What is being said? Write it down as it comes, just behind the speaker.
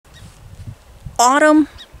Autumn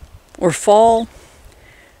or fall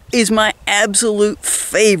is my absolute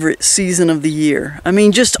favorite season of the year. I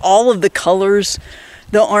mean, just all of the colors,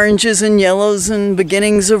 the oranges and yellows and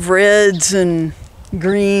beginnings of reds and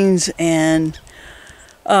greens, and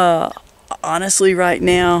honestly right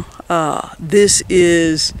now, this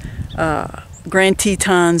is Grand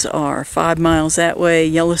Tetons are 5 miles that way,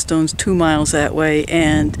 Yellowstone's 2 miles that way,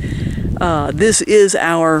 and this is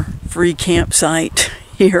our free campsite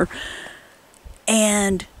here,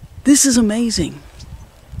 and this is amazing.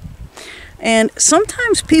 And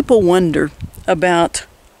sometimes people wonder about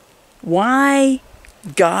why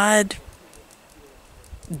God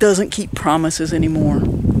doesn't keep promises anymore.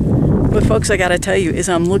 But folks, I gotta tell you, as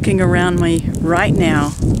I'm looking around me right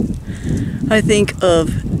now, I think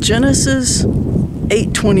of Genesis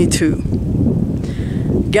 8:22.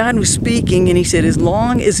 God was speaking and he said, as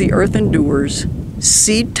long as the earth endures,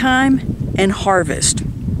 seed time and harvest,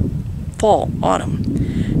 fall,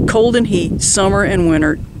 autumn, cold and heat, summer and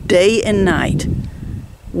winter, day and night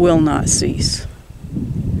will not cease.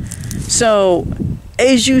 So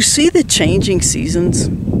as you see the changing seasons,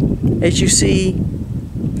 as you see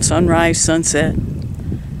sunrise, sunset,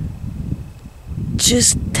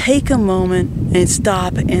 just take a moment and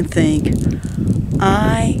stop and think,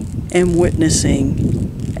 I am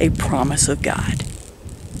witnessing a promise of God.